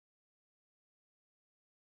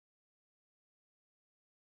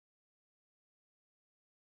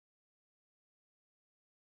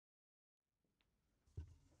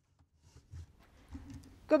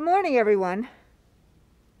Good morning, everyone.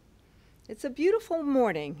 It's a beautiful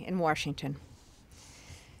morning in Washington.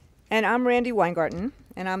 And I'm Randi Weingarten,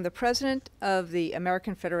 and I'm the president of the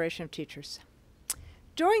American Federation of Teachers.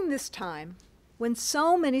 During this time, when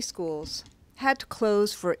so many schools had to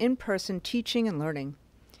close for in-person teaching and learning,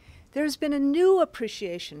 there's been a new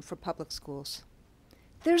appreciation for public schools.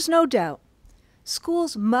 There's no doubt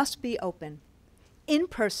schools must be open, in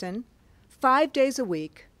person, 5 days a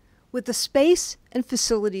week, with the space and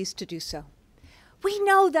facilities to do so. We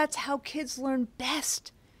know that's how kids learn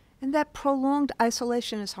best, and that prolonged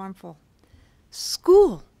isolation is harmful.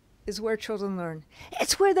 School is where children learn.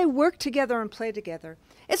 It's where they work together and play together.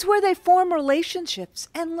 It's where they form relationships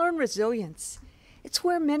and learn resilience. It's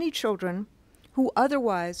where many children who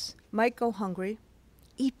otherwise might go hungry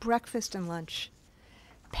eat breakfast and lunch.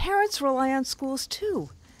 Parents rely on schools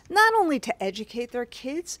too, not only to educate their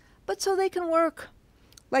kids, but so they can work,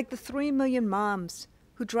 like the 3 million moms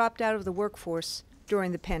who dropped out of the workforce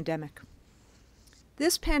during the pandemic.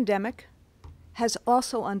 This pandemic has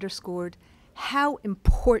also underscored how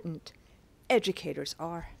important educators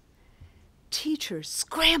are. Teachers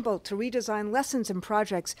scrambled to redesign lessons and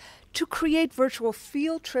projects, to create virtual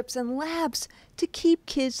field trips and labs to keep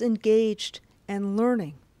kids engaged and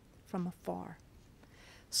learning from afar.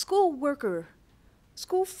 School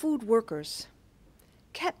food workers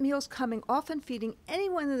kept meals coming, often feeding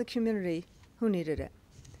anyone in the community who needed it.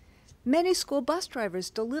 Many school bus drivers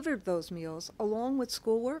delivered those meals along with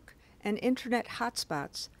schoolwork and internet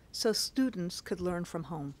hotspots so students could learn from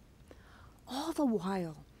home. All the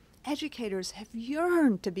while, educators have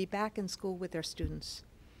yearned to be back in school with their students.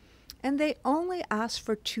 And they only ask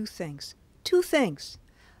for two things,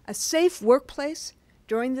 a safe workplace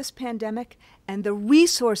during this pandemic and the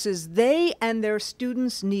resources they and their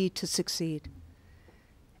students need to succeed.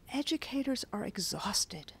 Educators are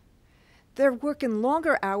exhausted. They're working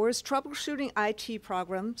longer hours, troubleshooting IT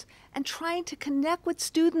programs, and trying to connect with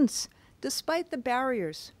students despite the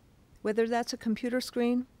barriers, whether that's a computer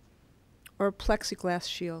screen or a plexiglass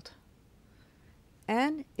shield.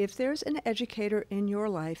 And if there's an educator in your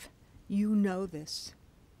life, you know this.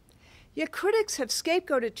 Yet critics have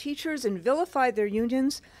scapegoated teachers and vilified their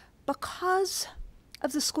unions because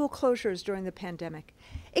of the school closures during the pandemic,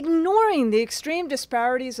 ignoring the extreme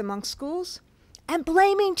disparities among schools and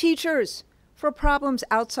blaming teachers for problems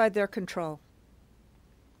outside their control.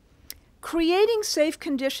 Creating safe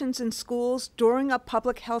conditions in schools during a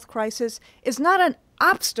public health crisis is not an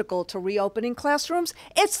obstacle to reopening classrooms.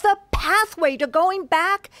 It's the pathway to going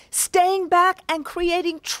back, staying back, and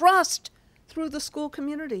creating trust through the school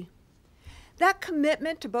community. That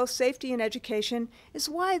commitment to both safety and education is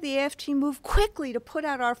why the AFT moved quickly to put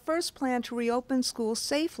out our first plan to reopen schools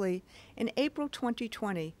safely in April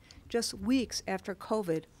 2020, just weeks after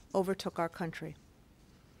COVID overtook our country.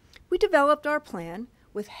 We developed our plan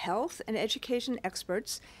with health and education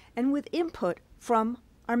experts and with input from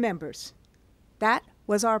our members. That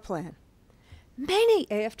was our plan. Many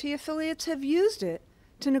AFT affiliates have used it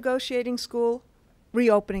to negotiating school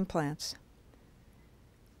reopening plans.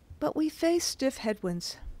 But we face stiff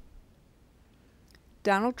headwinds.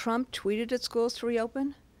 Donald Trump tweeted at schools to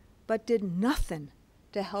reopen, but did nothing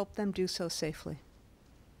to help them do so safely.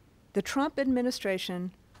 The Trump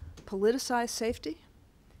administration politicized safety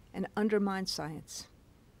and undermined science.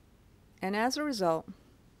 And as a result,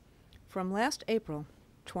 from last April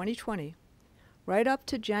 2020, right up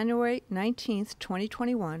to January 19th,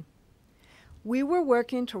 2021, we were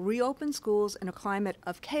working to reopen schools in a climate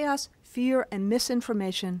of chaos, fear, and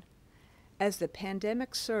misinformation as the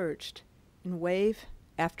pandemic surged in wave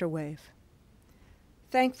after wave.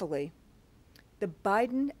 Thankfully, the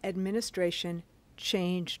Biden administration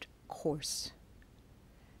changed course.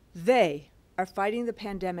 They are fighting the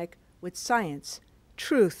pandemic with science,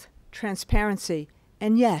 truth, transparency,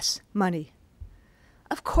 and yes, money.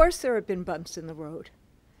 Of course there have been bumps in the road.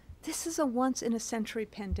 This is a once-in-a-century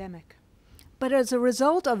pandemic. But as a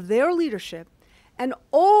result of their leadership and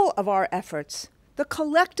all of our efforts, the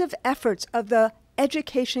collective efforts of the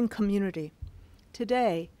education community,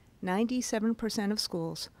 today 97% of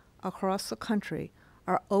schools across the country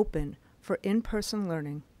are open for in-person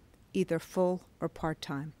learning, either full or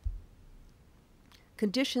part-time.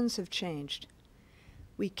 Conditions have changed.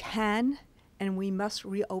 We can and we must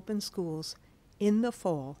reopen schools in the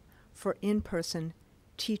fall for in-person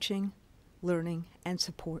teaching, learning, and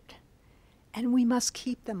support. And we must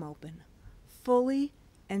keep them open, fully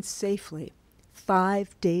and safely,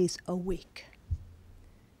 5 days a week.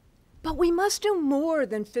 But we must do more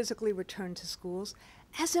than physically return to schools,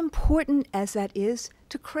 as important as that is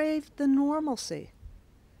to crave the normalcy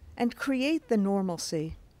and create the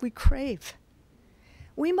normalcy we crave.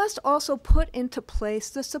 We must also put into place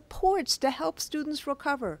the supports to help students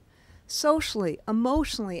recover, socially,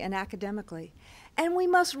 emotionally, and academically. And we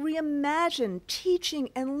must reimagine teaching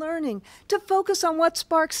and learning to focus on what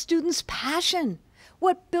sparks students' passion,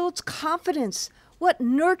 what builds confidence, what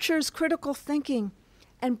nurtures critical thinking,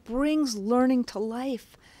 and brings learning to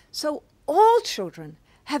life, so all children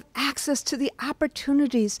have access to the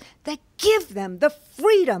opportunities that give them the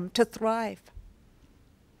freedom to thrive.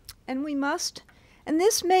 And we must, and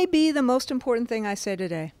this may be the most important thing I say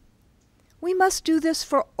today, we must do this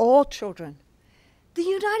for all children. The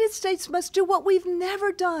United States must do what we've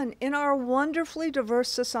never done in our wonderfully diverse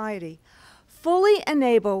society, fully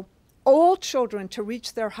enable all children to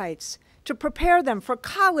reach their heights, to prepare them for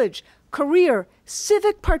college, career,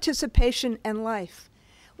 civic participation, and life.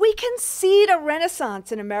 We can seed a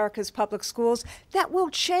renaissance in America's public schools that will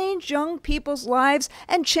change young people's lives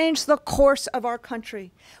and change the course of our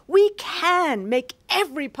country. We can make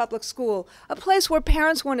every public school a place where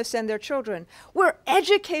parents want to send their children, where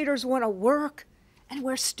educators want to work, and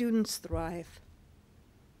where students thrive.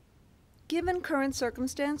 Given current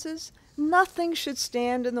circumstances, nothing should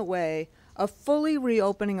stand in the way of fully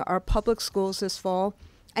reopening our public schools this fall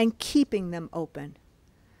and keeping them open.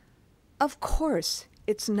 Of course,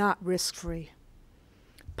 it's not risk-free.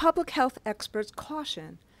 Public health experts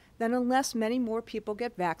caution that unless many more people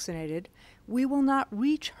get vaccinated, we will not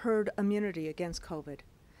reach herd immunity against COVID.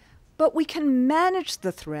 But we can manage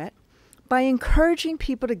the threat by encouraging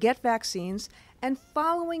people to get vaccines and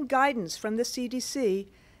following guidance from the CDC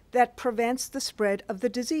that prevents the spread of the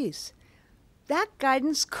disease. That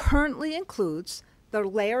guidance currently includes the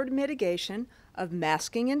layered mitigation of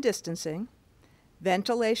masking and distancing,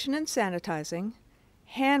 ventilation and sanitizing,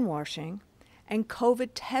 hand washing, and COVID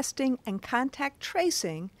testing and contact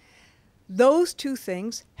tracing. Those two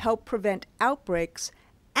things help prevent outbreaks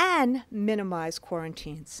and minimize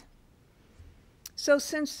quarantines. So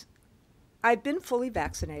since I've been fully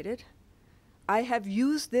vaccinated, I have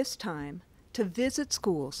used this time to visit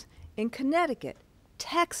schools in Connecticut,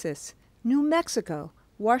 Texas, New Mexico,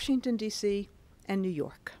 Washington, D.C., and New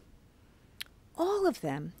York. All of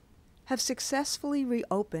them have successfully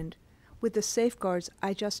reopened with the safeguards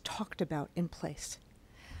I just talked about in place.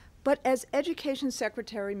 But as Education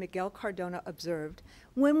Secretary Miguel Cardona observed,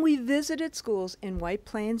 when we visited schools in White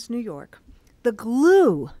Plains, New York, the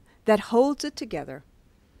glue that holds it together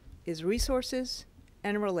is resources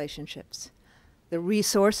and relationships. The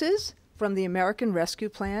resources from the American Rescue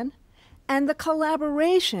Plan and the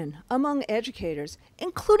collaboration among educators,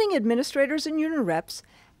 including administrators and union reps,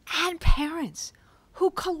 and parents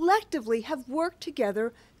who collectively have worked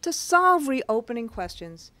together to solve reopening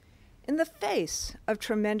questions in the face of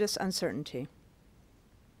tremendous uncertainty.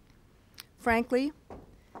 Frankly,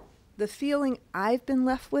 the feeling I've been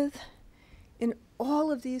left with in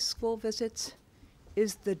all of these school visits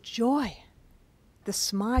is the joy, the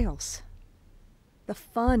smiles, the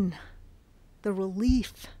fun, the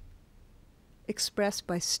relief expressed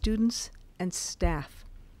by students and staff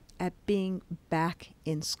at being back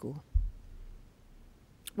in school.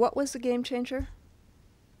 What was the game changer?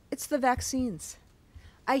 It's the vaccines.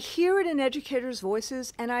 I hear it in educators'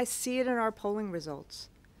 voices, and I see it in our polling results.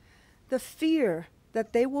 The fear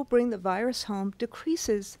that they will bring the virus home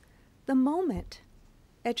decreases the moment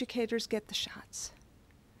educators get the shots.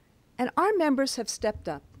 And our members have stepped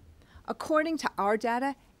up. According to our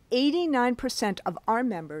data, 89% of our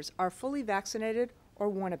members are fully vaccinated or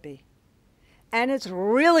want to be. And it's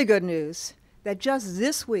really good news that just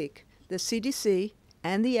this week, the CDC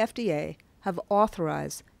and the FDA have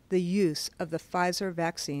authorized the use of the Pfizer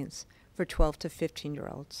vaccines for 12 to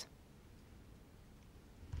 15-year-olds.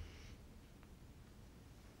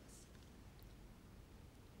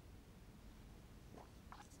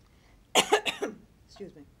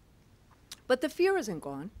 Excuse me. But the fear isn't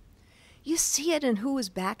gone. You see it in who is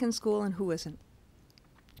back in school and who isn't.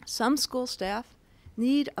 Some school staff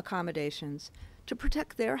need accommodations to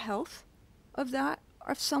protect their health of that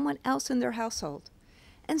or of someone else in their household.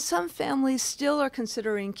 And some families still are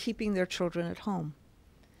considering keeping their children at home.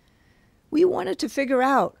 We wanted to figure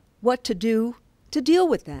out what to do to deal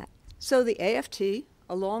with that. So the AFT,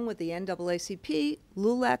 along with the NAACP,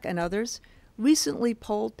 LULAC, and others, recently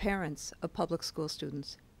polled parents of public school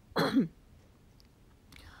students.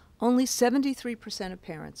 Only 73% of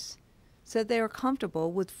parents said they are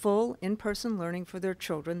comfortable with full in-person learning for their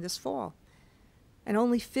children this fall, and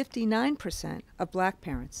only 59% of Black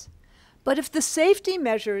parents. But if the safety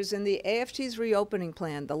measures in the AFT's reopening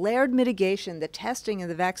plan, the layered mitigation, the testing,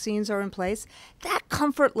 and the vaccines are in place, that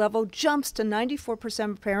comfort level jumps to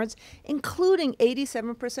 94% of parents, including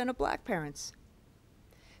 87% of Black parents.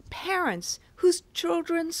 Parents whose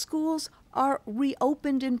children's schools are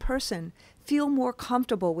reopened in person feel more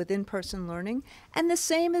comfortable with in-person learning, and the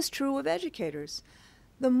same is true of educators.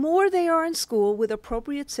 The more they are in school with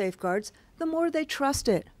appropriate safeguards, the more they trust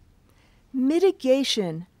it.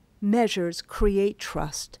 Mitigation measures create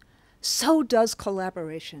trust. So does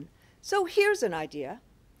collaboration. So here's an idea.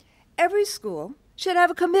 Every school should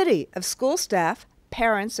have a committee of school staff,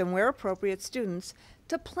 parents, and where appropriate, students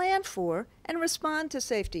to plan for and respond to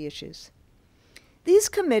safety issues. These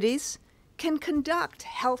committees can conduct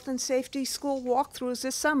health and safety school walkthroughs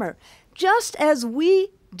this summer, just as we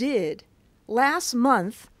did last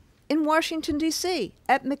month in Washington, D.C.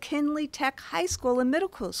 at McKinley Tech High School and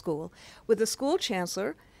Middle School with the school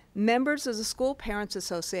chancellor, members of the School Parents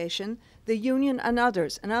Association, the union, and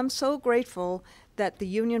others. And I'm so grateful that the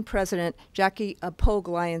union president, Jackie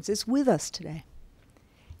Pogue-Lyons, is with us today.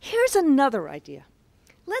 Here's another idea.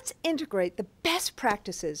 Let's integrate the best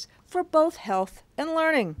practices for both health and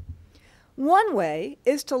learning. One way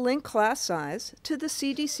is to link class size to the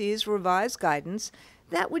CDC's revised guidance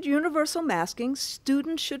that with universal masking,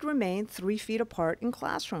 students should remain 3 feet apart in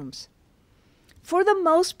classrooms. For the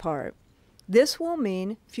most part, this will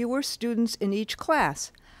mean fewer students in each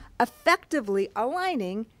class, effectively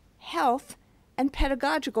aligning health and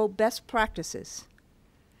pedagogical best practices.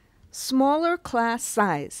 Smaller class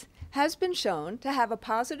size has been shown to have a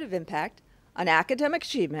positive impact on academic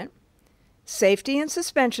achievement, safety and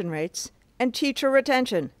suspension rates, and teacher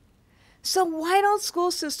retention. So why don't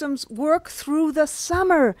school systems work through the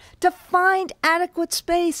summer to find adequate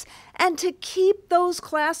space and to keep those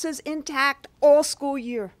classes intact all school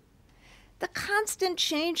year? The constant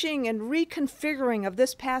changing and reconfiguring of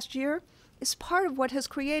this past year is part of what has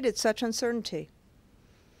created such uncertainty.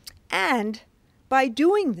 And by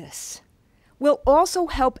doing this, we'll also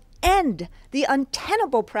help end the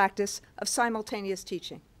untenable practice of simultaneous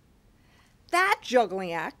teaching. That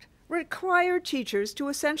juggling act required teachers to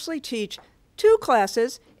essentially teach 2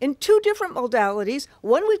 classes in 2 different modalities,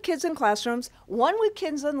 one with kids in classrooms, one with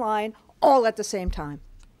kids online, all at the same time.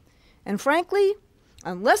 And frankly,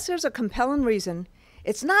 unless there's a compelling reason,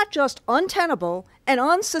 it's not just untenable and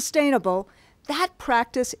unsustainable, that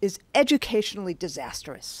practice is educationally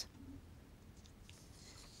disastrous.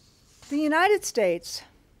 The United States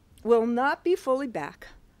will not be fully back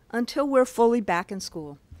until we're fully back in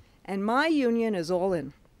school, and my union is all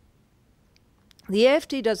in. The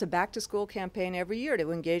AFT does a back-to-school campaign every year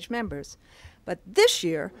to engage members, but this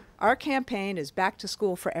year, our campaign is Back to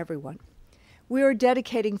School for Everyone. We are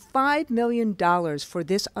dedicating $5 million for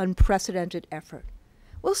this unprecedented effort.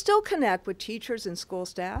 We'll still connect with teachers and school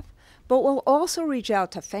staff, but we'll also reach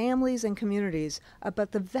out to families and communities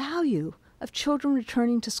about the value of children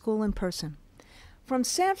returning to school in person. From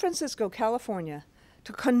San Francisco, California,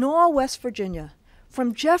 to Kanawha, West Virginia,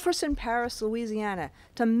 from Jefferson Parish, Louisiana,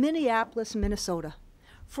 to Minneapolis, Minnesota,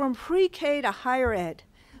 from pre-K to higher ed,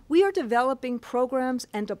 we are developing programs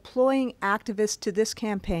and deploying activists to this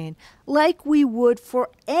campaign like we would for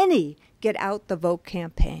any Get Out the Vote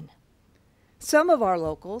campaign. Some of our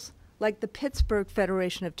locals, like the Pittsburgh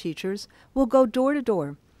Federation of Teachers, will go door to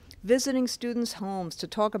door, visiting students' homes to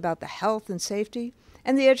talk about the health and safety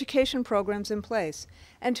and the education programs in place,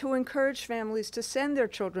 and to encourage families to send their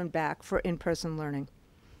children back for in-person learning.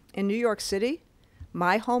 In New York City,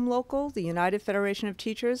 my home local, the United Federation of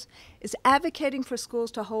Teachers, is advocating for schools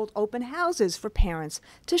to hold open houses for parents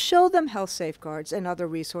to show them health safeguards and other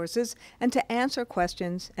resources and to answer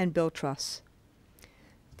questions and build trust.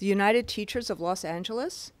 The United Teachers of Los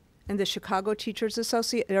Angeles and the Chicago Teachers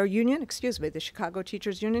Union, the Chicago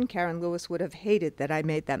Teachers Union, Karen Lewis would have hated that I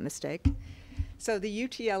made that mistake. So the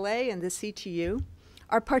UTLA and the CTU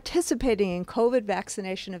are participating in COVID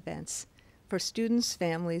vaccination events for students,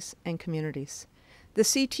 families, and communities. The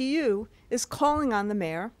CTU is calling on the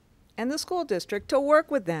mayor and the school district to work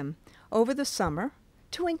with them over the summer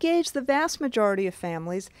to engage the vast majority of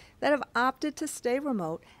families that have opted to stay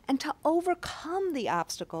remote and to overcome the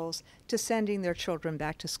obstacles to sending their children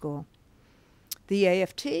back to school. The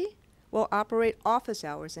AFT will operate office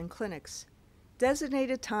hours and clinics,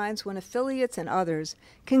 designated times when affiliates and others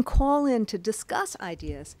can call in to discuss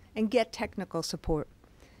ideas and get technical support.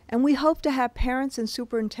 And we hope to have parents and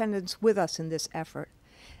superintendents with us in this effort.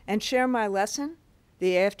 And Share My Lesson,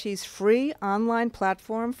 the AFT's free online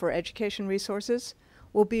platform for education resources,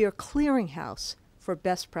 will be a clearinghouse for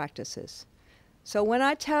best practices. So when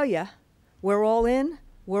I tell you we're all in,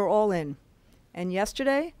 we're all in. And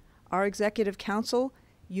yesterday, our Executive Council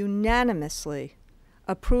unanimously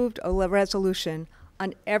approved a resolution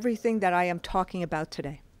on everything that I am talking about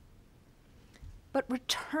today. But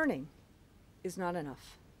returning is not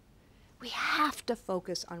enough. We have to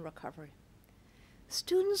focus on recovery.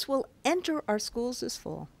 Students will enter our schools this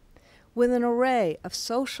fall with an array of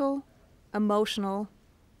social, emotional,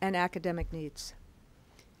 and academic needs.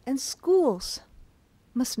 And schools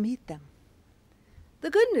must meet them.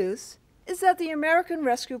 The good news is that the American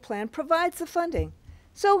Rescue Plan provides the funding.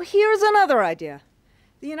 So here's another idea.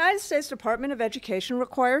 The United States Department of Education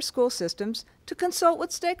requires school systems to consult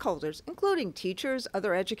with stakeholders, including teachers,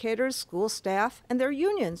 other educators, school staff, and their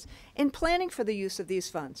unions, in planning for the use of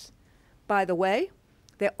these funds. By the way,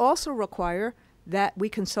 they also require that we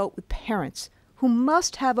consult with parents, who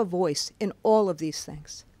must have a voice in all of these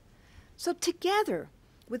things. So together,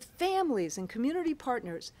 with families and community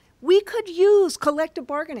partners, we could use collective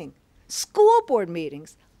bargaining, school board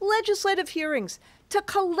meetings, legislative hearings to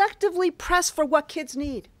collectively press for what kids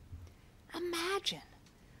need. Imagine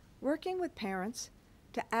working with parents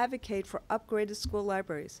to advocate for upgraded school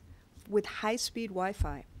libraries with high-speed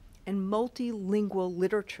Wi-Fi and multilingual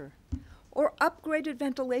literature, or upgraded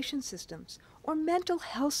ventilation systems, or mental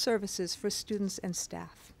health services for students and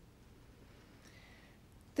staff.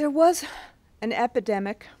 There was an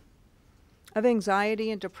epidemic of anxiety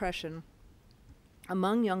and depression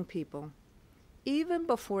among young people even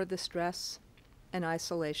before the stress and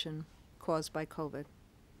isolation caused by COVID.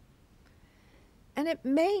 And it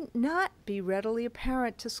may not be readily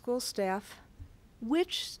apparent to school staff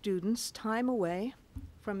which students' time away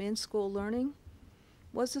from in-school learning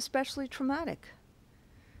was especially traumatic,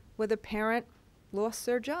 whether a parent lost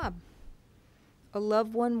their job, a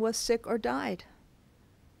loved one was sick or died,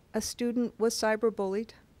 a student was cyberbullied,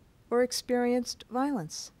 or experienced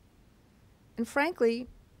violence. And frankly,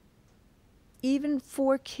 even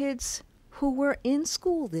for kids who were in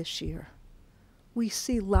school this year, we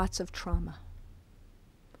see lots of trauma.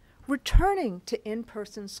 Returning to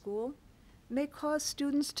in-person school may cause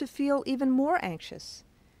students to feel even more anxious.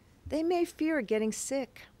 They may fear getting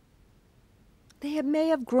sick. They may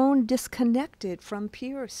have grown disconnected from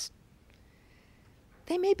peers.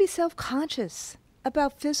 They may be self-conscious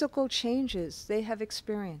about physical changes they have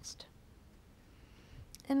experienced.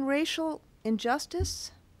 And racial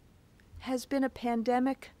injustice has been a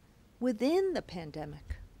pandemic within the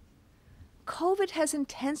pandemic. COVID has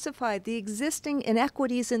intensified the existing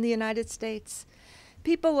inequities in the United States.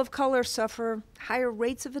 People of color suffer higher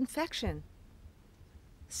rates of infection,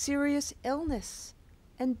 serious illness,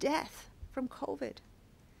 and death from COVID.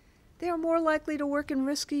 They are more likely to work in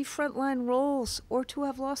risky frontline roles or to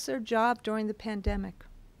have lost their job during the pandemic.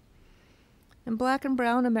 And Black and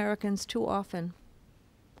brown Americans too often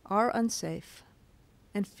are unsafe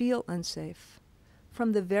and feel unsafe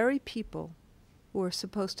from the very people who are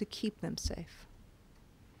supposed to keep them safe.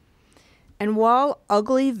 And while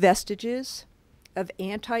ugly vestiges of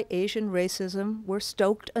anti-Asian racism were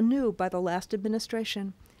stoked anew by the last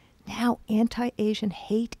administration, now anti-Asian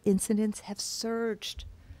hate incidents have surged.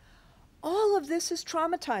 All of this is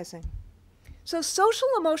traumatizing. So social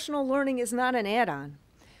emotional learning is not an add-on.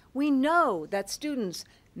 We know that students'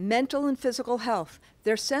 mental and physical health,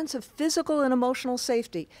 their sense of physical and emotional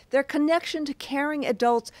safety, their connection to caring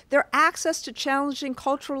adults, their access to challenging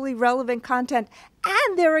culturally relevant content,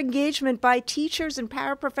 and their engagement by teachers and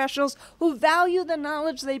paraprofessionals who value the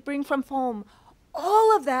knowledge they bring from home,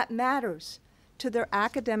 all of that matters to their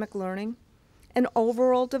academic learning and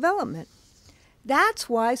overall development. That's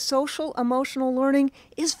why social emotional learning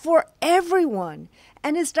is for everyone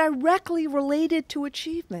and is directly related to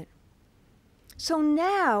achievement. So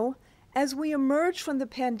now, as we emerge from the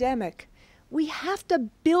pandemic, we have to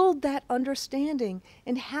build that understanding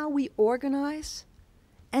in how we organize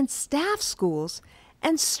and staff schools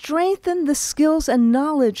and strengthen the skills and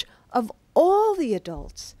knowledge of all the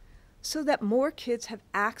adults so that more kids have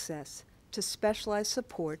access to specialized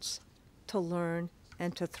supports to learn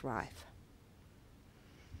and to thrive.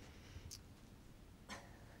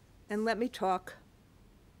 And let me talk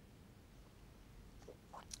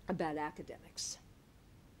about academics.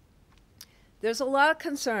 There's a lot of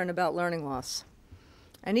concern about learning loss,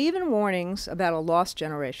 and even warnings about a lost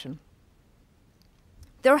generation.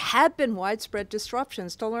 There have been widespread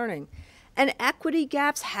disruptions to learning, and equity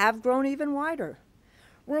gaps have grown even wider.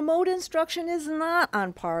 Remote instruction is not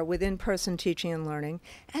on par with in-person teaching and learning,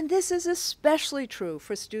 and this is especially true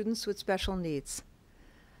for students with special needs.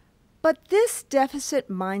 But this deficit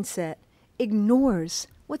mindset ignores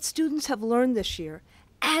what students have learned this year,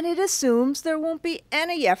 and it assumes there won't be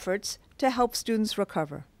any efforts to help students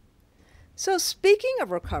recover. So speaking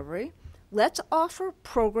of recovery, let's offer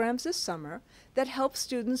programs this summer that help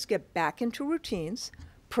students get back into routines,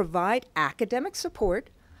 provide academic support,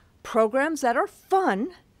 programs that are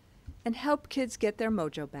fun, and help kids get their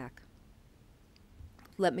mojo back.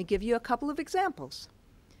 Let me give you a couple of examples.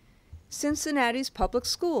 Cincinnati's public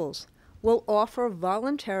schools will offer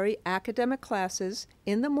voluntary academic classes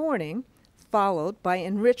in the morning, followed by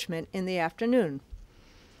enrichment in the afternoon.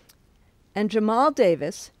 And Jamal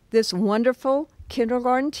Davis, this wonderful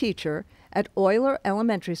kindergarten teacher at Euler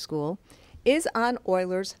Elementary School, is on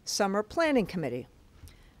Euler's summer planning committee.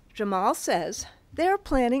 Jamal says they're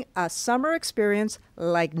planning a summer experience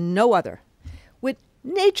like no other, with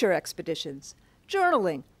nature expeditions,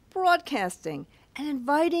 journaling, broadcasting, and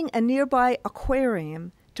inviting a nearby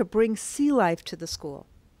aquarium to bring sea life to the school.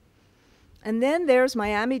 And then there's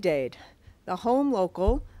Miami-Dade, the home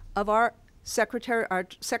local of our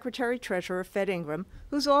Secretary-Treasurer, Fed Ingram,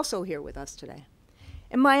 who's also here with us today.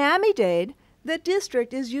 In Miami-Dade, the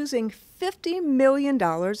district is using $50 million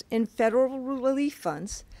in federal relief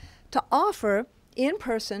funds to offer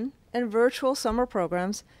in-person and virtual summer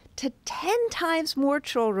programs to 10 times more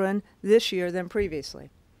children this year than previously.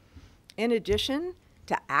 In addition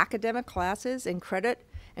to academic classes and credit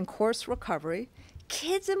and course recovery,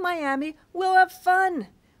 kids in Miami will have fun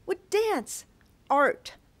with dance,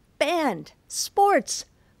 art, band, sports,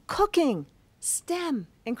 cooking, STEM,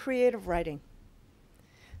 and creative writing.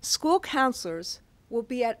 School counselors will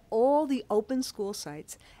be at all the open school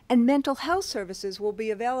sites, and mental health services will be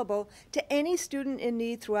available to any student in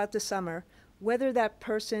need throughout the summer, whether that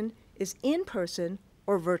person is in person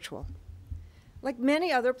or virtual. Like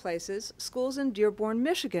many other places, schools in Dearborn,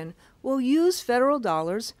 Michigan will use federal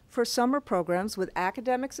dollars for summer programs with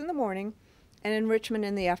academics in the morning and enrichment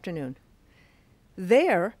in the afternoon.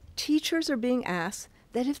 There, teachers are being asked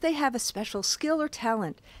that if they have a special skill or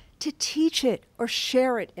talent, to teach it or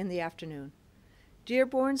share it in the afternoon.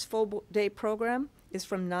 Dearborn's full-day program is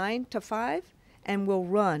from 9 to 5 and will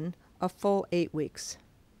run a full 8 weeks.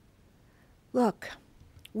 Look,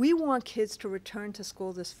 we want kids to return to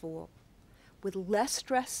school this fall with less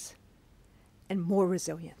stress and more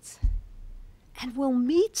resilience. And we'll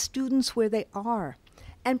meet students where they are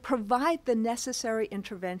and provide the necessary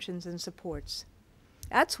interventions and supports.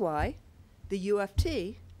 That's why the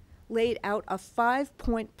UFT laid out a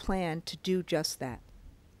 5-point plan to do just that.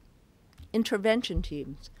 Intervention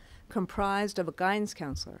teams comprised of a guidance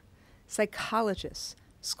counselor, psychologists,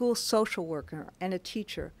 school social worker, and a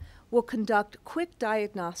teacher will conduct quick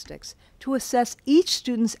diagnostics to assess each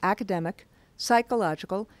student's academic,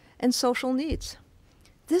 psychological, and social needs.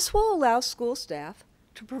 This will allow school staff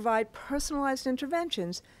to provide personalized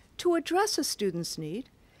interventions to address a student's need,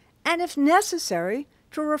 and if necessary,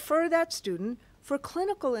 to refer that student for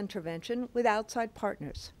clinical intervention with outside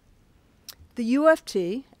partners. The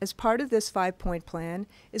UFT, as part of this 5-point plan,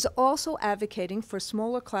 is also advocating for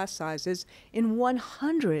smaller class sizes in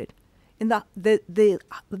 100 in the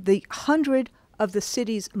 100 of the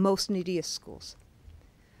city's most neediest schools.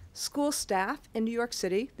 School staff in New York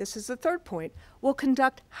City, this is the 3rd point, will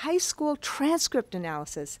conduct high school transcript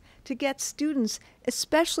analysis to get students,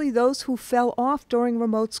 especially those who fell off during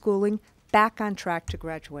remote schooling, back on track to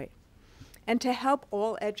graduate. And to help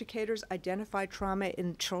all educators identify trauma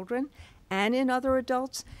in children and in other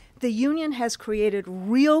adults, the union has created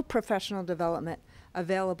real professional development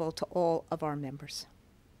available to all of our members.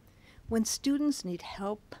 When students need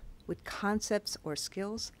help with concepts or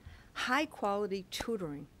skills, high-quality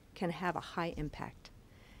tutoring can have a high impact.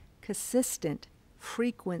 Consistent,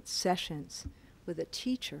 frequent sessions with a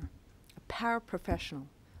teacher, a paraprofessional,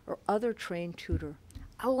 or other trained tutor,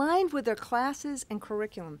 aligned with their classes and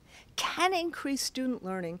curriculum, can increase student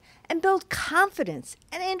learning and build confidence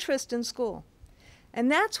and interest in school.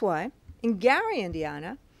 And that's why, in Gary,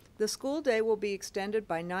 Indiana, the school day will be extended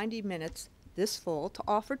by 90 minutes this fall to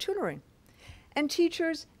offer tutoring. And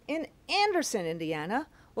teachers in Anderson, Indiana,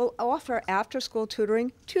 will offer after-school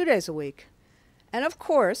tutoring 2 days a week. And of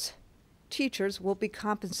course, teachers will be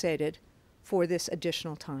compensated for this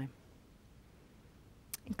additional time.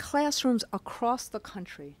 In classrooms across the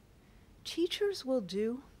country, teachers will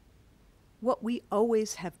do what we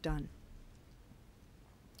always have done.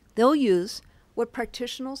 They'll use what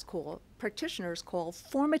practitioners call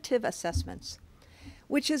formative assessments,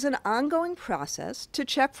 which is an ongoing process to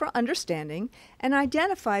check for understanding and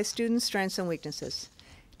identify students' strengths and weaknesses.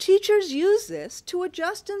 Teachers use this to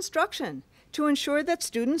adjust instruction to ensure that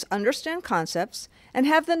students understand concepts and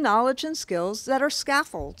have the knowledge and skills that are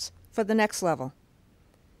scaffolds for the next level.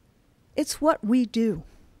 It's what we do.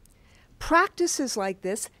 Practices like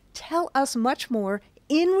this tell us much more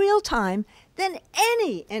in real time than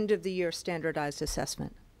any end-of-the-year standardized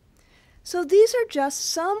assessment. So these are just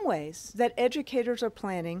some ways that educators are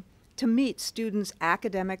planning to meet students'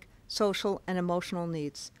 academic, social, and emotional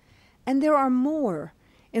needs. And there are more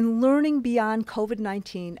in Learning Beyond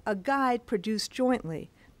COVID-19, a guide produced jointly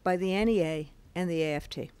by the NEA and the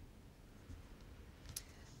AFT.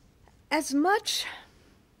 As much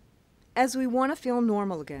as we want to feel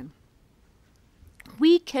normal again,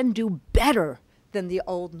 we can do better than the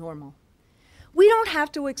old normal. We don't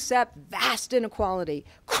have to accept vast inequality,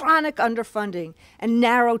 chronic underfunding, and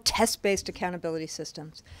narrow test-based accountability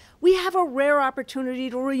systems. We have a rare opportunity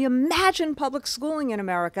to reimagine public schooling in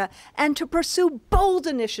America and to pursue bold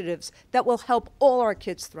initiatives that will help all our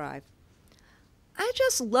kids thrive. I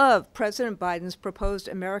just love President Biden's proposed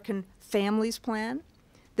American Families Plan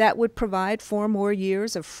that would provide 4 more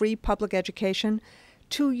years of free public education,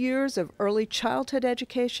 2 years of early childhood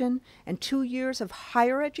education, and 2 years of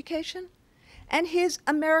higher education, and his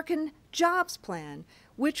American Jobs Plan,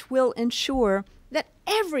 which will ensure that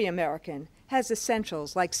every American has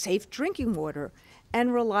essentials like safe drinking water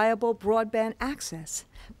and reliable broadband access.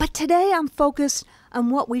 But today I'm focused on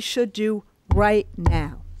what we should do right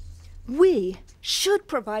now. We should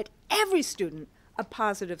provide every student a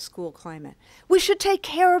positive school climate. We should take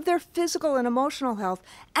care of their physical and emotional health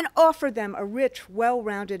and offer them a rich,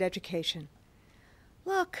 well-rounded education.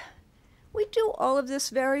 Look, we do all of this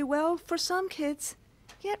very well for some kids,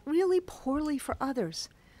 yet really poorly for others.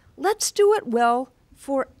 Let's do it well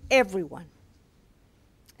for everyone.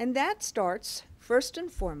 And that starts, first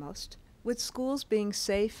and foremost, with schools being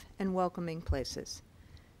safe and welcoming places.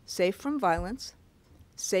 Safe from violence,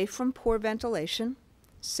 safe from poor ventilation,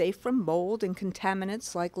 safe from mold and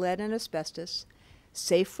contaminants like lead and asbestos,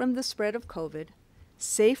 safe from the spread of COVID,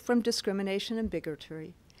 safe from discrimination and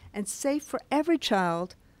bigotry, and safe for every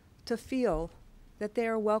child to feel that they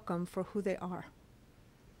are welcome for who they are.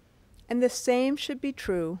 And the same should be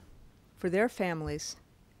true for their families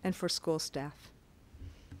and for school staff.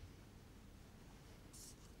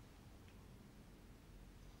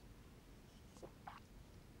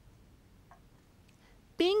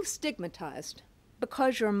 Being stigmatized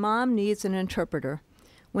because your mom needs an interpreter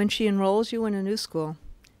when she enrolls you in a new school,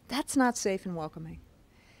 that's not safe and welcoming.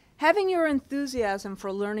 Having your enthusiasm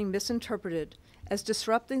for learning misinterpreted as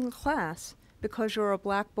disrupting the class because you're a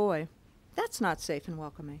black boy, that's not safe and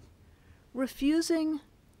welcoming. Refusing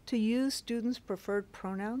to use students' preferred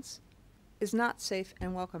pronouns is not safe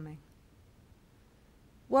and welcoming.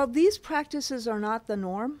 While these practices are not the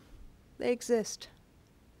norm, they exist.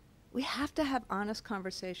 We have to have honest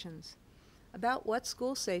conversations about what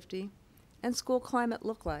school safety and school climate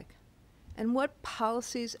look like and what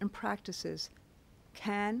policies and practices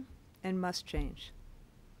can and must change.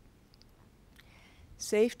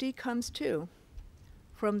 Safety comes, too,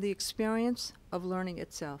 from the experience of learning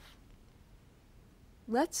itself.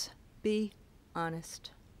 Let's be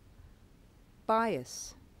honest.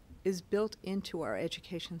 Bias is built into our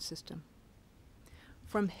education system.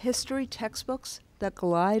 From history textbooks that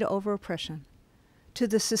glide over oppression, to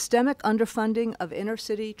the systemic underfunding of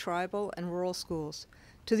inner-city, tribal, and rural schools,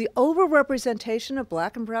 to the overrepresentation of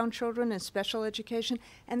black and brown children in special education,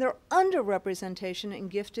 and their underrepresentation in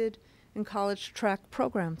gifted and college track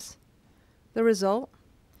programs. The result?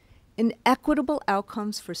 Inequitable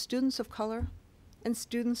outcomes for students of color and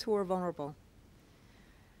students who are vulnerable.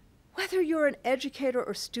 Whether you're an educator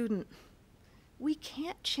or student, we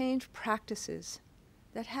can't change practices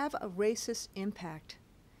that have a racist impact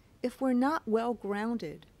if we're not well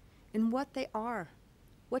grounded in what they are,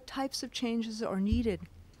 what types of changes are needed,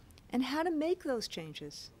 and how to make those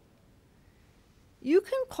changes. You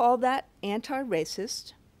can call that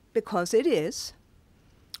anti-racist, because it is,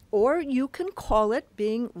 or you can call it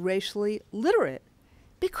being racially literate,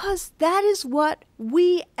 because that is what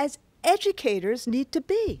we as educators need to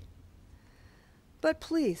be. But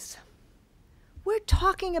please, we're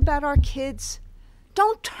talking about our kids.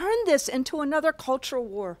 Don't turn this into another cultural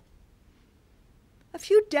war. A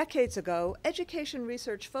few decades ago, education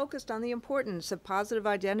research focused on the importance of positive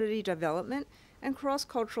identity development and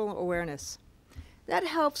cross-cultural awareness. That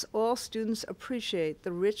helps all students appreciate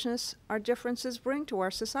the richness our differences bring to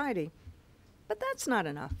our society. But that's not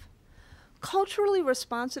enough. Culturally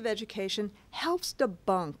responsive education helps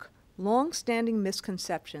debunk long-standing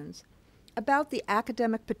misconceptions about the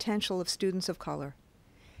academic potential of students of color.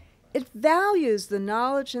 It values the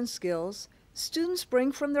knowledge and skills students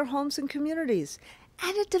bring from their homes and communities,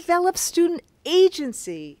 and it develops student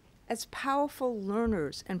agency as powerful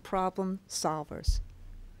learners and problem solvers.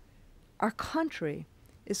 Our country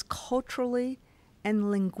is culturally and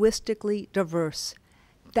linguistically diverse.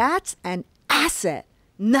 That's an asset,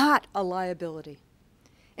 not a liability.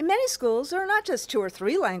 In many schools, there are not just 2 or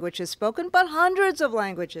 3 languages spoken, but hundreds of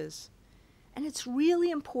languages. And it's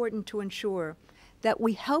really important to ensure that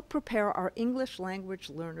we help prepare our English language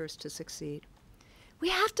learners to succeed. We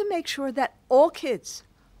have to make sure that all kids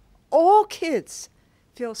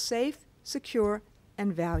feel safe, secure,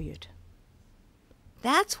 and valued.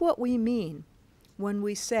 That's what we mean when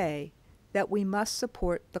we say that we must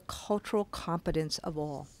support the cultural competence of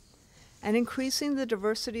all. And increasing the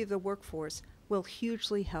diversity of the workforce will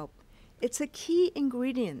hugely help. It's a key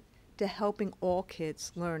ingredient to helping all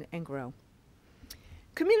kids learn and grow.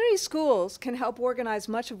 Community schools can help organize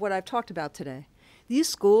much of what I've talked about today. These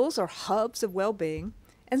schools are hubs of well-being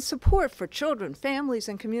and support for children, families,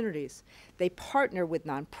 and communities. They partner with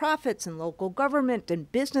nonprofits and local government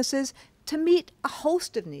and businesses to meet a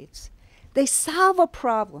host of needs. They solve a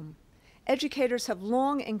problem educators have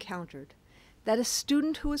long encountered, that a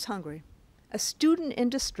student who is hungry, a student in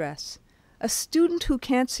distress, a student who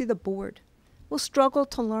can't see the board will struggle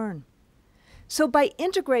to learn. So by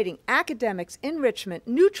integrating academics, enrichment,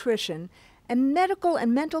 nutrition, and medical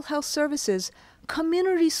and mental health services,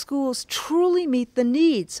 community schools truly meet the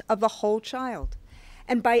needs of the whole child.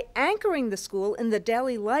 And by anchoring the school in the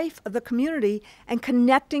daily life of the community and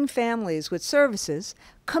connecting families with services,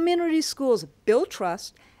 community schools build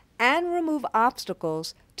trust and remove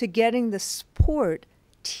obstacles to getting the support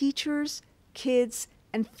teachers, kids,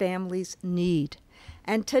 and families need.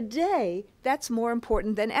 And today, that's more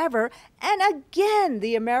important than ever. And again,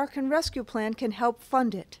 the American Rescue Plan can help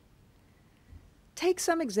fund it. Take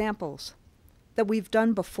some examples that we've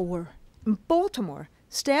done before. In Baltimore,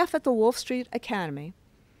 staff at the Wolf Street Academy,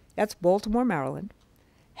 that's Baltimore, Maryland,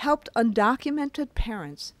 helped undocumented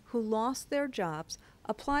parents who lost their jobs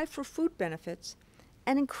apply for food benefits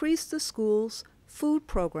and increase the school's food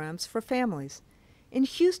programs for families. In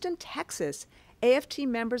Houston, Texas, AFT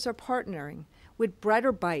members are partnering with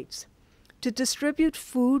Brighter Bites to distribute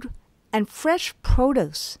food and fresh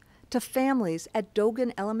produce to families at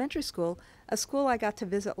Dogan Elementary School, a school I got to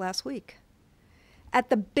visit last week. At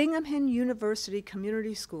the Binghamton University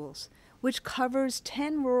Community Schools, which covers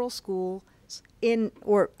 10 rural schools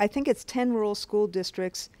I think it's 10 rural school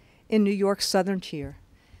districts in New York's southern tier.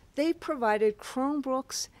 They provided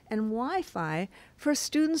Chromebooks and Wi-Fi for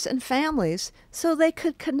students and families so they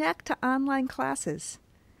could connect to online classes.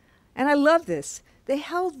 And I love this. They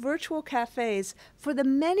held virtual cafes for the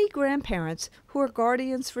many grandparents who are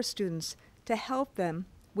guardians for students to help them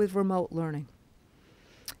with remote learning.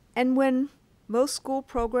 And when most school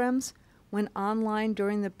programs went online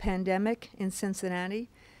during the pandemic in Cincinnati,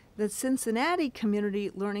 the Cincinnati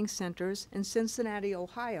Community Learning Centers in Cincinnati,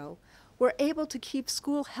 Ohio, were able to keep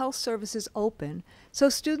school health services open so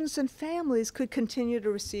students and families could continue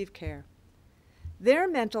to receive care. Their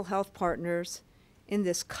mental health partners in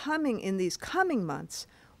these coming months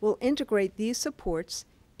will integrate these supports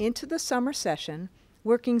into the summer session,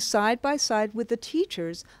 working side by side with the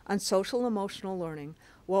teachers on social emotional learning,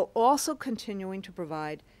 while also continuing to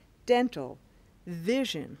provide dental,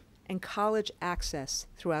 vision, and college access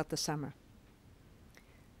throughout the summer.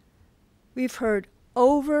 We've heard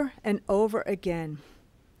over and over again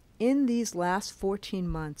in these last 14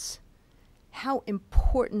 months how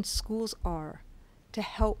important schools are to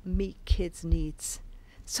help meet kids' needs.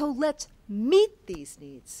 So let's meet these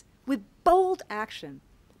needs with bold action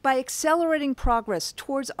by accelerating progress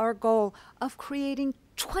towards our goal of creating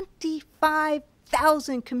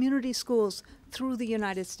 25,000 community schools through the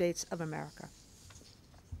United States of America.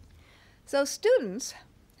 So students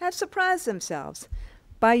have surprised themselves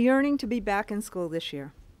by yearning to be back in school this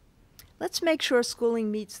year. Let's make sure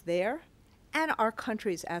schooling meets their and our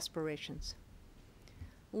country's aspirations.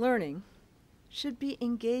 Learning should be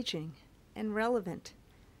engaging and relevant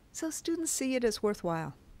so students see it as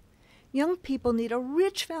worthwhile. Young people need a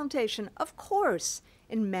rich foundation, of course,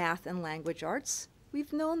 in math and language arts.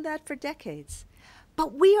 We've known that for decades.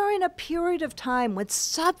 But we are in a period of time when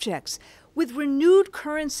subjects with renewed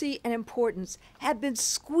currency and importance have been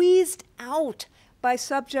squeezed out by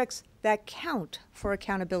subjects that count for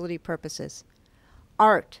accountability purposes.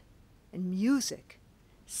 Art and music,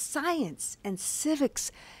 science and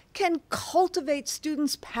civics can cultivate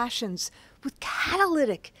students' passions with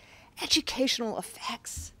catalytic educational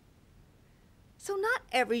effects. So not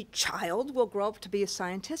every child will grow up to be a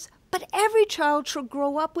scientist, but every child should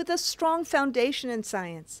grow up with a strong foundation in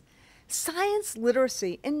science. Science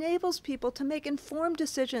literacy enables people to make informed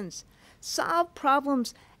decisions, solve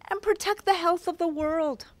problems, and protect the health of the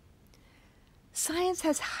world. Science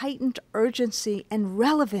has heightened urgency and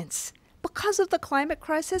relevance because of the climate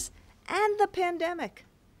crisis and the pandemic.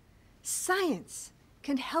 Science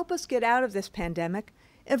can help us get out of this pandemic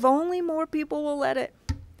if only more people will let it.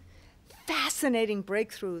 Fascinating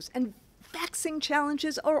breakthroughs and vexing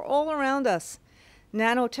challenges are all around us.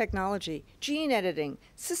 Nanotechnology, gene editing,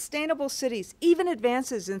 sustainable cities, even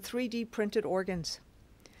advances in 3D printed organs.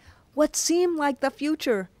 What seemed like the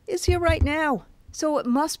future is here right now, so it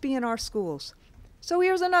must be in our schools. So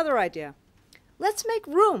here's another idea. Let's make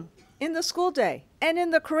room in the school day and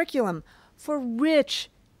in the curriculum for rich,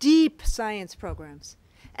 deep science programs.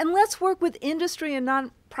 And let's work with industry and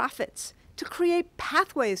nonprofits to create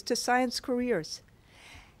pathways to science careers.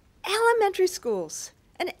 Elementary schools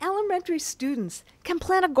and elementary students can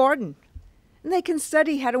plant a garden, and they can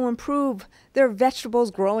study how to improve their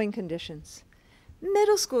vegetables' growing conditions.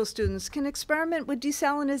 Middle school students can experiment with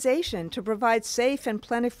desalination to provide safe and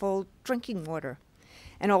plentiful drinking water.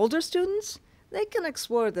 And older students, they can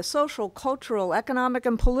explore the social, cultural, economic,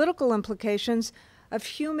 and political implications of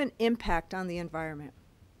human impact on the environment.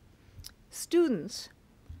 Students,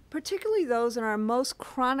 particularly those in our most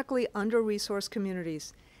chronically under-resourced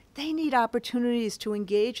communities, they need opportunities to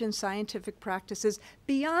engage in scientific practices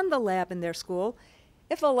beyond the lab in their school,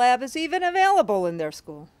 if a lab is even available in their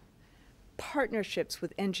school. Partnerships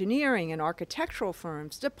with engineering and architectural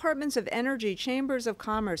firms, departments of energy, chambers of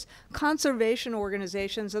commerce, conservation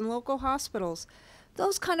organizations, and local hospitals.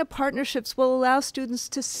 Those kind of partnerships will allow students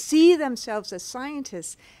to see themselves as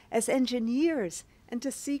scientists, as engineers, and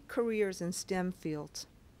to seek careers in STEM fields.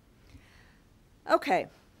 Okay,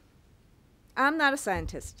 I'm not a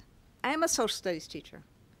scientist. I am a social studies teacher,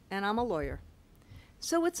 and I'm a lawyer.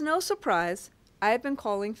 So it's no surprise I've been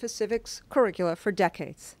calling for civics curricula for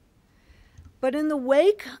decades. But in the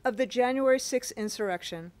wake of the January 6th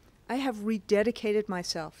insurrection, I have rededicated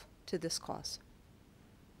myself to this cause.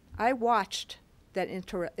 I watched that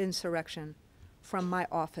insurrection from my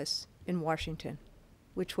office in Washington,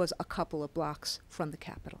 which was a couple of blocks from the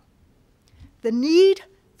Capitol. The need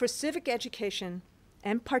for civic education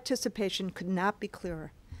and participation could not be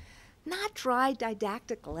clearer. Not dry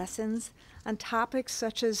didactic lessons on topics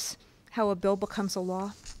such as how a bill becomes a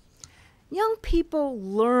law. Young people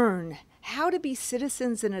learn how to be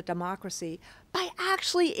citizens in a democracy by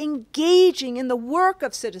actually engaging in the work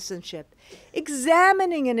of citizenship,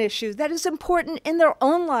 examining an issue that is important in their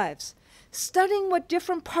own lives, studying what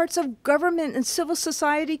different parts of government and civil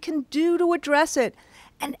society can do to address it,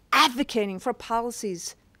 and advocating for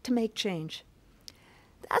policies to make change.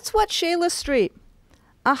 That's what Shayla Street,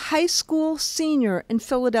 a high school senior in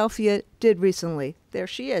Philadelphia, did recently. There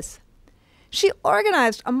she is. She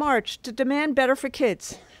organized a march to demand better for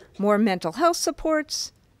kids, more mental health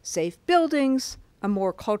supports, safe buildings, a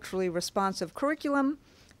more culturally responsive curriculum,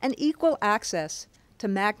 and equal access to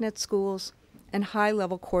magnet schools and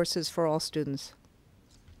high-level courses for all students.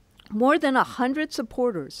 More than 100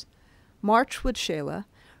 supporters marched with Shayla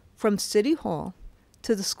from City Hall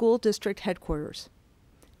to the school district headquarters.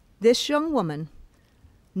 This young woman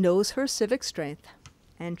knows her civic strength,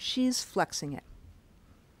 and she's flexing it.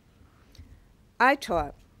 I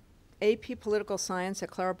taught AP Political Science at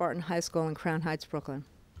Clara Barton High School in Crown Heights, Brooklyn.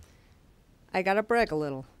 I gotta brag a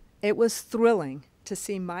little. It was thrilling to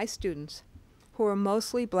see my students, who are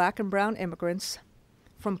mostly black and brown immigrants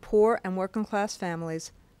from poor and working class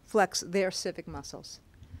families, flex their civic muscles.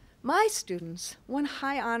 My students won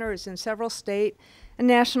high honors in several state and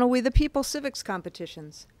national We the People civics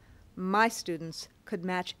competitions. My students could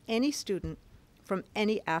match any student from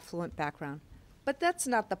any affluent background. But that's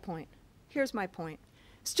not the point. Here's my point.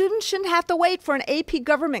 Students shouldn't have to wait for an AP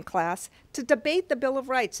government class to debate the Bill of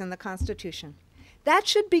Rights and the Constitution. That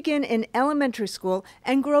should begin in elementary school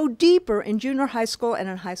and grow deeper in junior high school and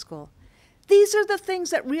in high school. These are the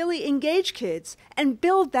things that really engage kids and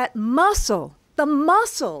build that muscle, the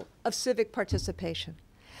muscle of civic participation.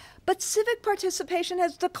 But civic participation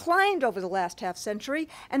has declined over the last half-century,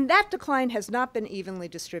 and that decline has not been evenly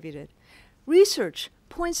distributed. Research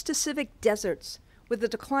points to civic deserts, where the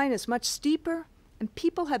decline is much steeper and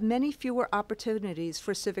people have many fewer opportunities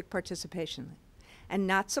for civic participation. And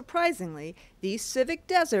not surprisingly, these civic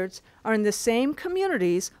deserts are in the same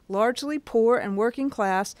communities, largely poor and working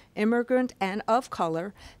class, immigrant, and of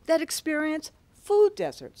color, that experience food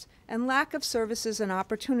deserts and lack of services and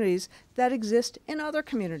opportunities that exist in other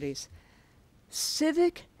communities.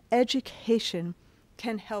 Civic education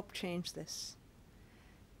can help change this.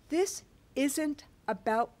 This isn't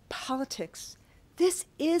about politics. This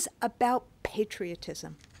is about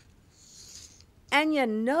patriotism. And you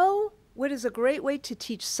know what is a great way to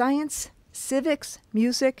teach science, civics,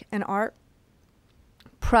 music, and art?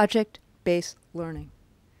 Project-based learning.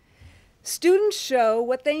 Students show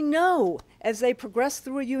what they know as they progress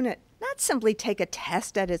through a unit, not simply take a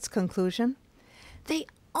test at its conclusion. They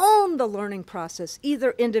own the learning process,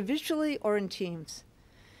 either individually or in teams.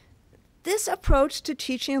 This approach to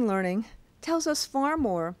teaching and learning tells us far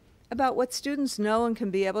more about what students know and can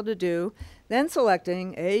be able to do than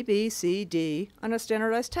selecting A, B, C, D on a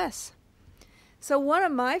standardized test. So one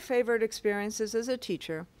of my favorite experiences as a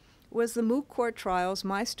teacher was the moot court trials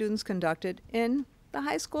my students conducted in the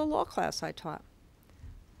high school law class I taught.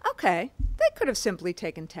 Okay, they could have simply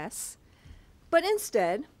taken tests, but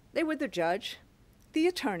instead they were the judge, the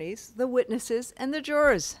attorneys, the witnesses, and the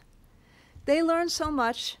jurors. They learned so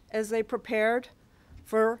much as they prepared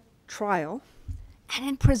for trial, and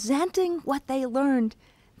in presenting what they learned,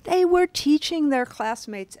 they were teaching their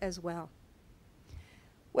classmates as well.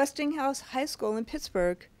 Westinghouse High School in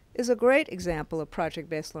Pittsburgh is a great example of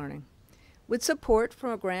project-based learning. With support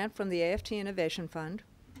from a grant from the AFT Innovation Fund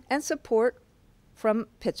and support from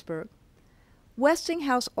Pittsburgh,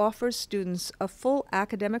 Westinghouse offers students a full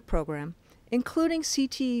academic program, including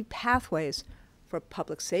CTE pathways for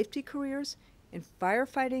public safety careers in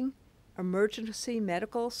firefighting, emergency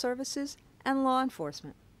medical services, and law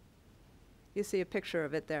enforcement. You see a picture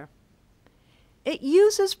of it there. It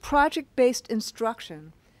uses project-based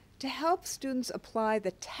instruction to help students apply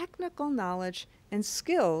the technical knowledge and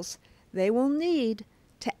skills they will need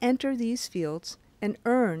to enter these fields and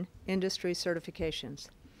earn industry certifications.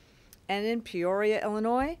 And in Peoria,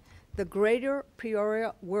 Illinois, the Greater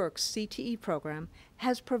Peoria Works CTE program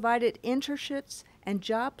has provided internships and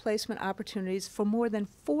job placement opportunities for more than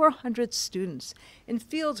 400 students in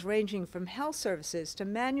fields ranging from health services to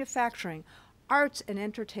manufacturing, arts and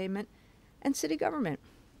entertainment, and city government.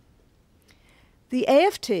 The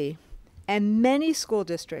AFT and many school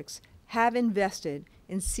districts have invested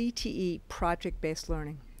in CTE project-based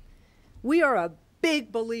learning. We are a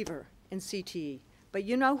big believer in CTE, but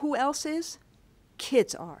you know who else is?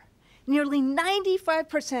 Kids are. Nearly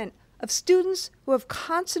 95% of students who have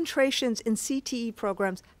concentrations in CTE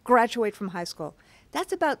programs graduate from high school.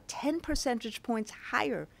 That's about 10 percentage points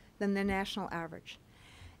higher than the national average.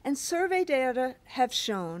 And survey data have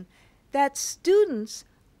shown that students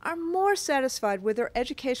are more satisfied with their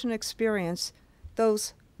education experience,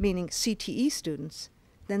 those meaning CTE students,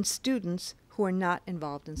 than students who are not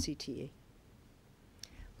involved in CTE.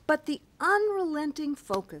 But the unrelenting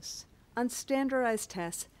focus on standardized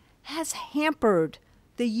tests has hampered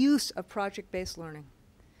the use of project-based learning.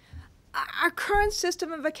 Our current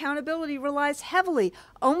system of accountability relies heavily,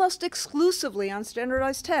 almost exclusively, on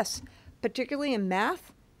standardized tests, particularly in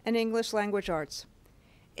math and English language arts.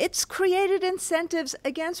 It's created incentives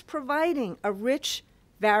against providing a rich,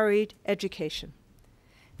 varied education.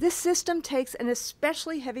 This system takes an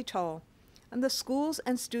especially heavy toll on the schools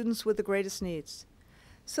and students with the greatest needs.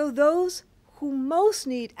 So those who most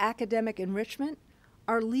need academic enrichment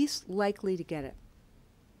are least likely to get it.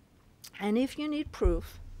 And if you need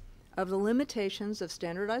proof of the limitations of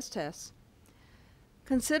standardized tests,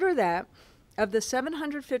 consider that of the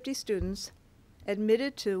 750 students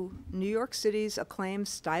admitted to New York City's acclaimed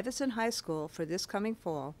Stuyvesant High School for this coming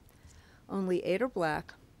fall, only 8 are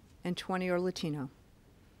Black and 20 are Latino.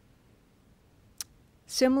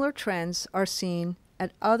 Similar trends are seen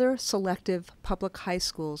at other selective public high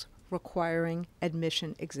schools requiring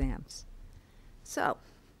admission exams. So,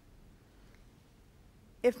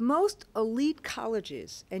 if most elite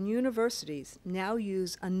colleges and universities now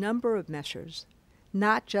use a number of measures,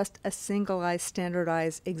 not just a singleized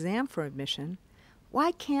standardized exam for admission,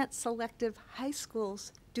 why can't selective high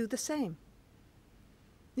schools do the same?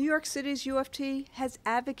 New York City's U of T has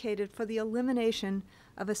advocated for the elimination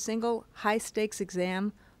of a single high-stakes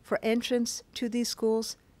exam for entrance to these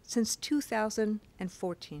schools since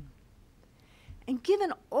 2014. And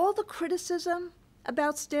given all the criticism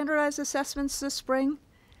about standardized assessments this spring,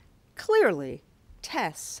 clearly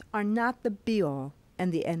tests are not the be-all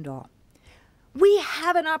and the end-all. We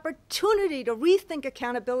have an opportunity to rethink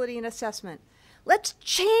accountability and assessment. Let's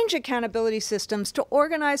change accountability systems to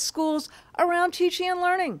organize schools around teaching and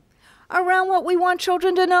learning, around what we want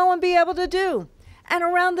children to know and be able to do, and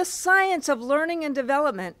around the science of learning and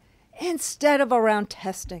development instead of around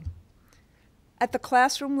testing. At the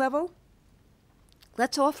classroom level,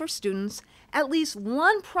 let's offer students at least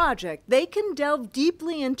one project they can delve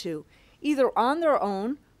deeply into, either on their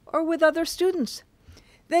own or with other students.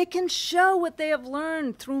 They can show what they have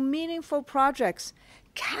learned through meaningful projects,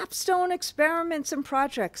 capstone experiments and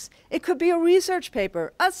projects. It could be a research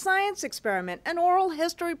paper, a science experiment, an oral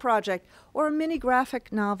history project, or a mini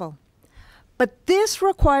graphic novel. But this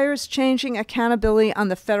requires changing accountability on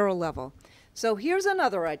the federal level. So here's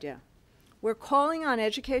another idea. We're calling on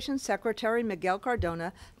Education Secretary Miguel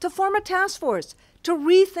Cardona to form a task force to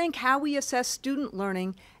rethink how we assess student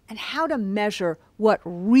learning and how to measure what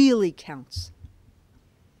really counts.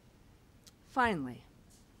 Finally,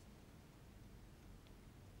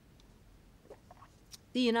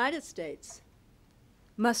 the United States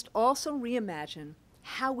must also reimagine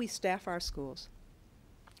how we staff our schools.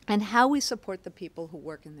 and how we support the people who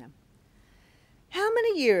work in them. How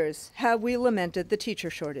many years have we lamented the teacher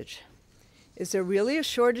shortage? Is there really a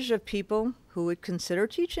shortage of people who would consider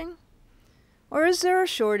teaching? Or is there a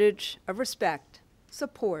shortage of respect,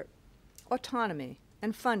 support, autonomy,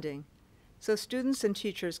 and funding so students and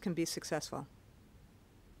teachers can be successful?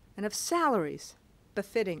 And of salaries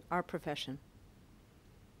befitting our profession?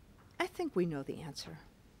 I think we know the answer.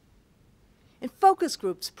 In focus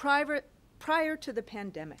groups prior to the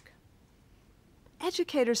pandemic,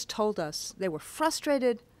 educators told us they were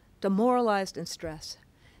frustrated, demoralized, and stressed.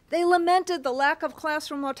 They lamented the lack of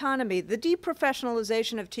classroom autonomy, the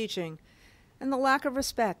deprofessionalization of teaching, and the lack of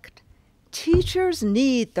respect. Teachers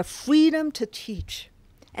need the freedom to teach.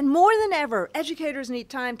 And more than ever, educators need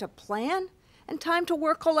time to plan and time to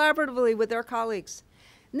work collaboratively with their colleagues.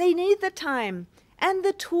 And they need the time and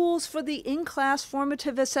the tools for the in-class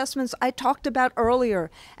formative assessments I talked about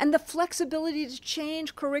earlier, and the flexibility to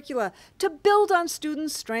change curricula, to build on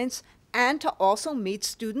students' strengths, and to also meet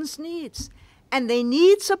students' needs. And they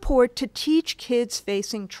need support to teach kids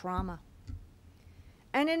facing trauma.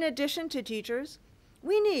 And in addition to teachers,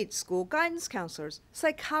 we need school guidance counselors,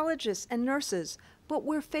 psychologists, and nurses, but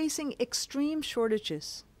we're facing extreme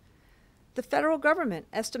shortages. The federal government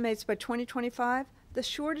estimates by 2025, the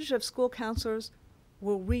shortage of school counselors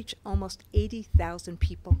will reach almost 80,000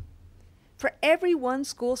 people. For every one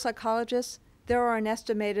school psychologist, there are an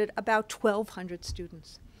estimated about 1,200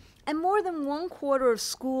 students. And more than 1/4 of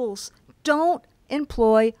schools don't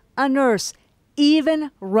employ a nurse, even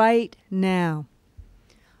right now.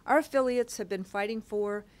 Our affiliates have been fighting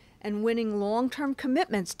for and winning long-term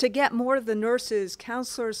commitments to get more of the nurses,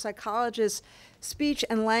 counselors, psychologists, speech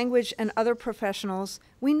and language, and other professionals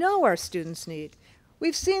we know our students need.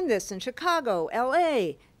 We've seen this in Chicago,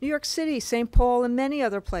 LA, New York City, St. Paul, and many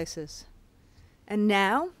other places. And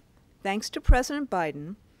now, thanks to President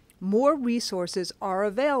Biden, more resources are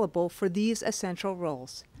available for these essential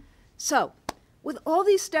roles. So, with all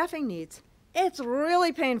these staffing needs, it's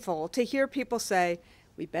really painful to hear people say,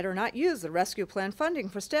 we better not use the rescue plan funding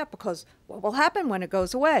for staff because what will happen when it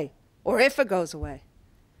goes away, or if it goes away?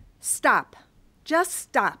 Stop. Just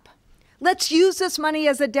stop. Let's use this money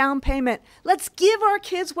as a down payment. Let's give our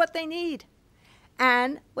kids what they need.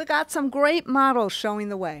 And we got some great models showing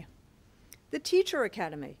the way. The Teacher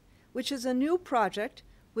Academy, which is a new project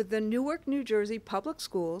with the Newark, New Jersey Public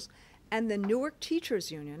Schools and the Newark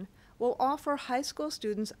Teachers Union, will offer high school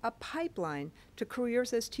students a pipeline to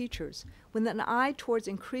careers as teachers with an eye towards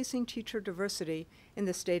increasing teacher diversity in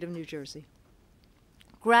the state of New Jersey.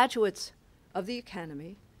 Graduates of the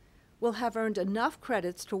Academy will have earned enough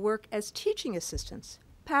credits to work as teaching assistants,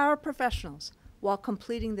 paraprofessionals, while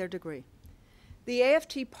completing their degree. The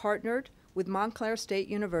AFT partnered with Montclair State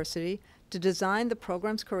University to design the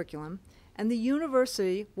program's curriculum, and the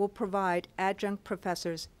university will provide adjunct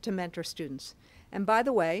professors to mentor students. And by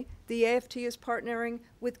the way, the AFT is partnering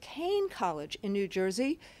with Kane College in New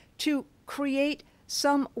Jersey to create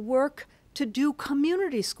some work to do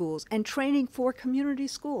community schools and training for community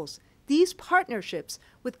schools. These partnerships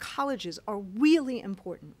with colleges are really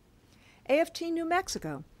important. AFT New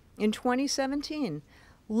Mexico in 2017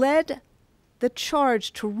 led the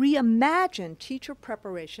charge to reimagine teacher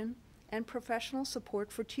preparation and professional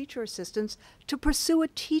support for teacher assistants to pursue a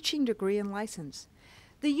teaching degree and license.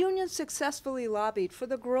 The union successfully lobbied for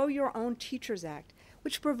the Grow Your Own Teachers Act,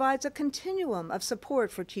 which provides a continuum of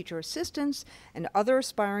support for teacher assistants and other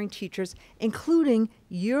aspiring teachers, including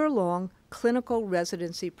year-long clinical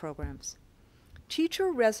residency programs.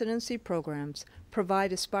 Teacher residency programs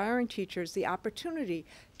provide aspiring teachers the opportunity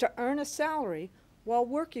to earn a salary while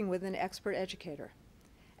working with an expert educator.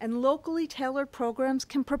 And locally tailored programs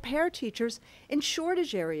can prepare teachers in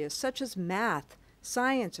shortage areas such as math,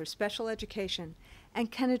 science, or special education, and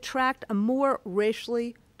can attract a more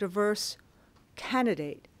racially diverse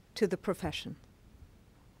candidate to the profession.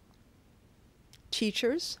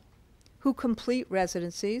 Teachers who complete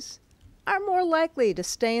residencies are more likely to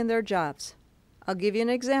stay in their jobs. I'll give you an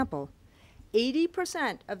example.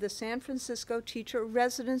 80% of the San Francisco teacher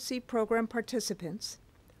residency program participants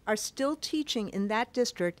are still teaching in that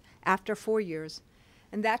district after 4 years,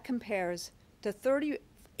 and that compares to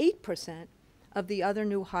 38% of the other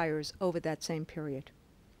new hires over that same period.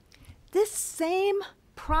 This same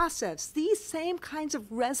process, these same kinds of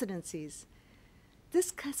residencies,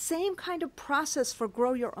 this same kind of process for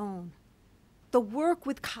Grow Your Own, the work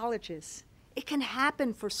with colleges, it can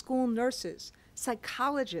happen for school nurses,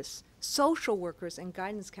 psychologists, social workers, and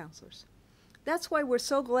guidance counselors. That's why we're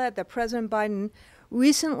so glad that President Biden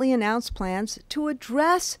recently announced plans to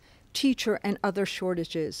address teacher and other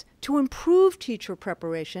shortages, to improve teacher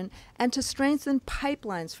preparation, and to strengthen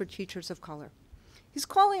pipelines for teachers of color. He's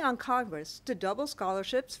calling on Congress to double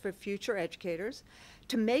scholarships for future educators,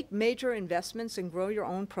 to make major investments and grow your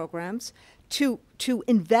own programs, to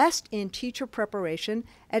invest in teacher preparation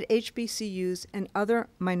at HBCUs and other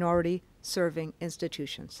minority-serving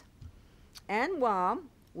institutions. And while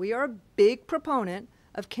we are a big proponent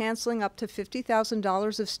of canceling up to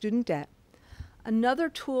 $50,000 of student debt, another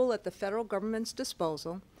tool at the federal government's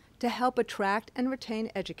disposal to help attract and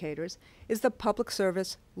retain educators is the Public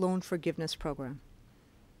Service Loan Forgiveness Program.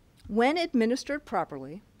 When administered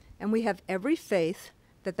properly, and we have every faith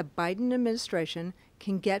that the Biden administration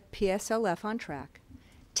can get PSLF on track,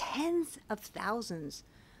 tens of thousands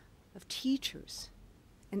of teachers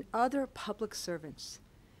and other public servants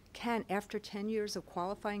can, after 10 years of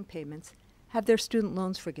qualifying payments, have their student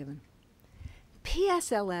loans forgiven.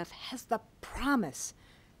 PSLF has the promise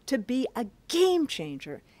to be a game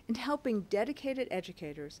changer in helping dedicated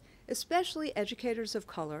educators, especially educators of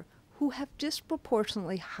color, who have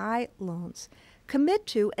disproportionately high loans, commit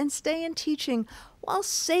to and stay in teaching while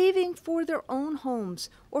saving for their own homes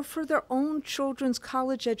or for their own children's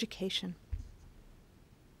college education.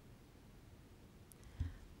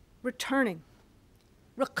 Returning,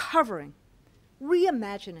 recovering,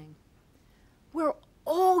 reimagining. We're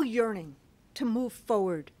all yearning to move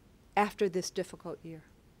forward after this difficult year.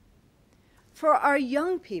 For our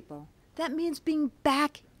young people, that means being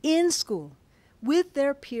back in school with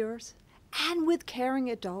their peers and with caring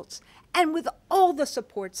adults and with all the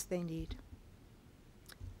supports they need.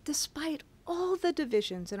 Despite all the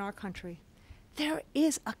divisions in our country, there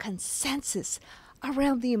is a consensus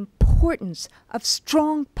around the importance of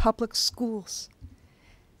strong public schools.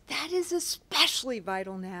 That is especially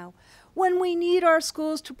vital now when we need our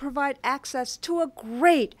schools to provide access to a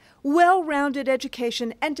great, well-rounded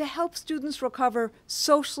education and to help students recover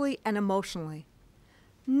socially and emotionally.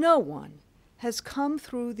 No one has come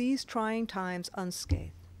through these trying times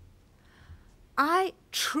unscathed. I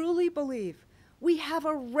truly believe we have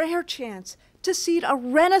a rare chance to seed a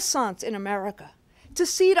renaissance in America, to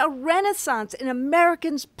seed a renaissance in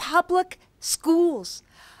Americans' public schools,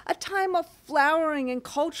 a time of flowering in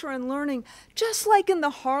culture and learning, just like in the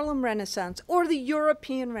Harlem Renaissance or the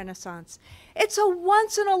European Renaissance. It's a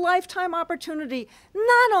once-in-a-lifetime opportunity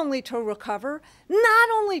not only to recover, not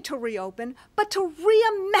only to reopen, but to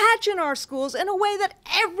reimagine our schools in a way that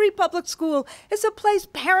every public school is a place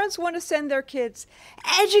parents want to send their kids,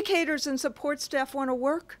 educators and support staff want to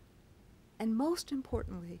work, and most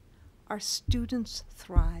importantly, our students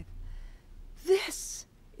thrive. This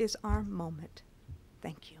is our moment.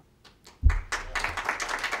 Thank you.